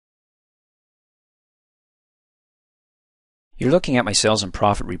You're looking at my sales and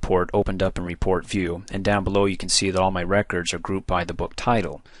profit report opened up in report view, and down below you can see that all my records are grouped by the book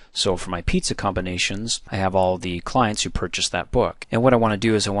title. So for my pizza combinations, I have all the clients who purchased that book. And what I want to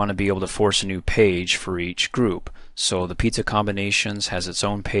do is I want to be able to force a new page for each group. So the pizza combinations has its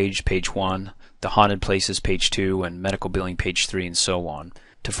own page, page 1, the haunted places, page 2, and medical billing, page 3, and so on.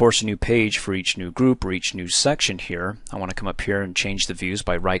 To force a new page for each new group or each new section here, I want to come up here and change the views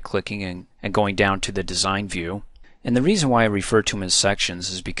by right-clicking and going down to the design view. And the reason why I refer to them as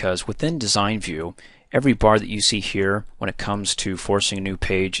sections is because within design view, every bar that you see here when it comes to forcing a new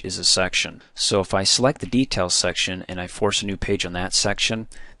page is a section. So if I select the details section and I force a new page on that section,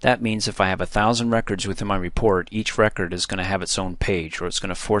 that means if I have 1,000 records within my report, each record is going to have its own page, or it's going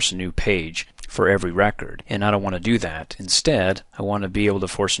to force a new page for every record. And I don't want to do that. Instead, I want to be able to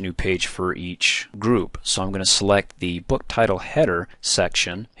force a new page for each group. So I'm going to select the book title header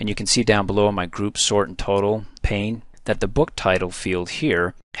section, and you can see down below in my group sort and total pane that the book title field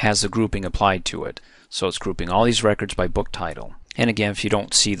here has the grouping applied to it. So it's grouping all these records by book title. And again, if you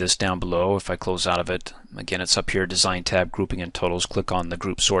don't see this down below, if I close out of it, again it's up here, Design tab, Grouping and Totals, click on the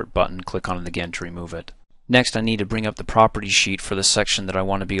Group Sort button, click on it again to remove it. Next, I need to bring up the property sheet for the section that I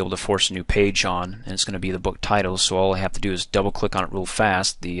want to be able to force a new page on, and it's going to be the book title, so all I have to do is double click on it real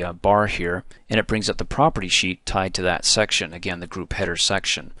fast, the bar here, and it brings up the property sheet tied to that section, again the group header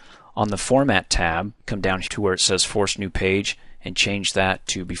section. On the Format tab, come down to where it says Force New Page and change that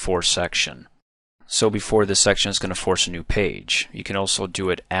to Before Section. So before this section is going to force a new page. You can also do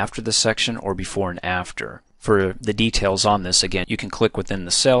it after the section or before and after. For the details on this, again, you can click within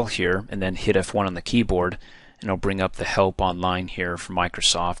the cell here and then hit F1 on the keyboard, and it'll bring up the Help Online here from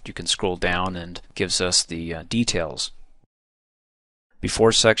Microsoft. You can scroll down and it gives us the details.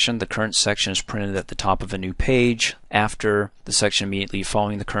 Before section, the current section is printed at the top of a new page. After, the section immediately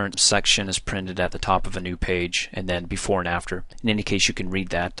following the current section is printed at the top of a new page, and then before and after. In any case, you can read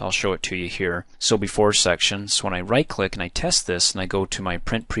that. I'll show it to you here. So before section, so when I right click and I test this and I go to my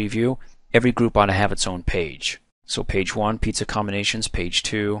print preview, every group ought to have its own page. So page 1, pizza combinations, page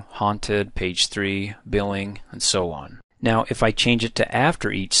 2, haunted, page 3, billing, and so on. Now if I change it to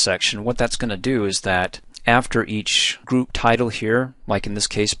after each section, what that's going to do is that after each group title here, like in this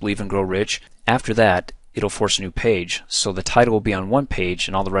case Believe and Grow Rich, after that it'll force a new page. So the title will be on one page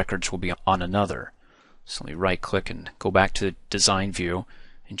and all the records will be on another. So let me right click and go back to the design view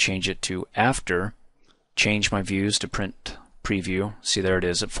and change it to after. Change my views to print preview. See, there it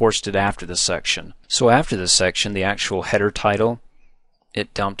is. It forced it after this section. So after this section, the actual header title,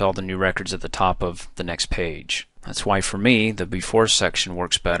 it dumped all the new records at the top of the next page. That's why for me the before section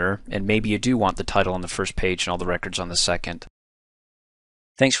works better, and maybe you do want the title on the first page and all the records on the second.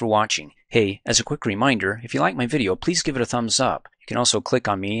 Thanks for watching. Hey, as a quick reminder, if you like my video, please give it a thumbs up. You can also click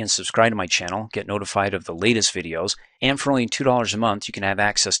on me and subscribe to my channel, get notified of the latest videos, and for only $2 a month you can have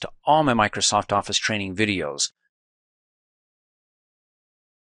access to all my Microsoft Office training videos.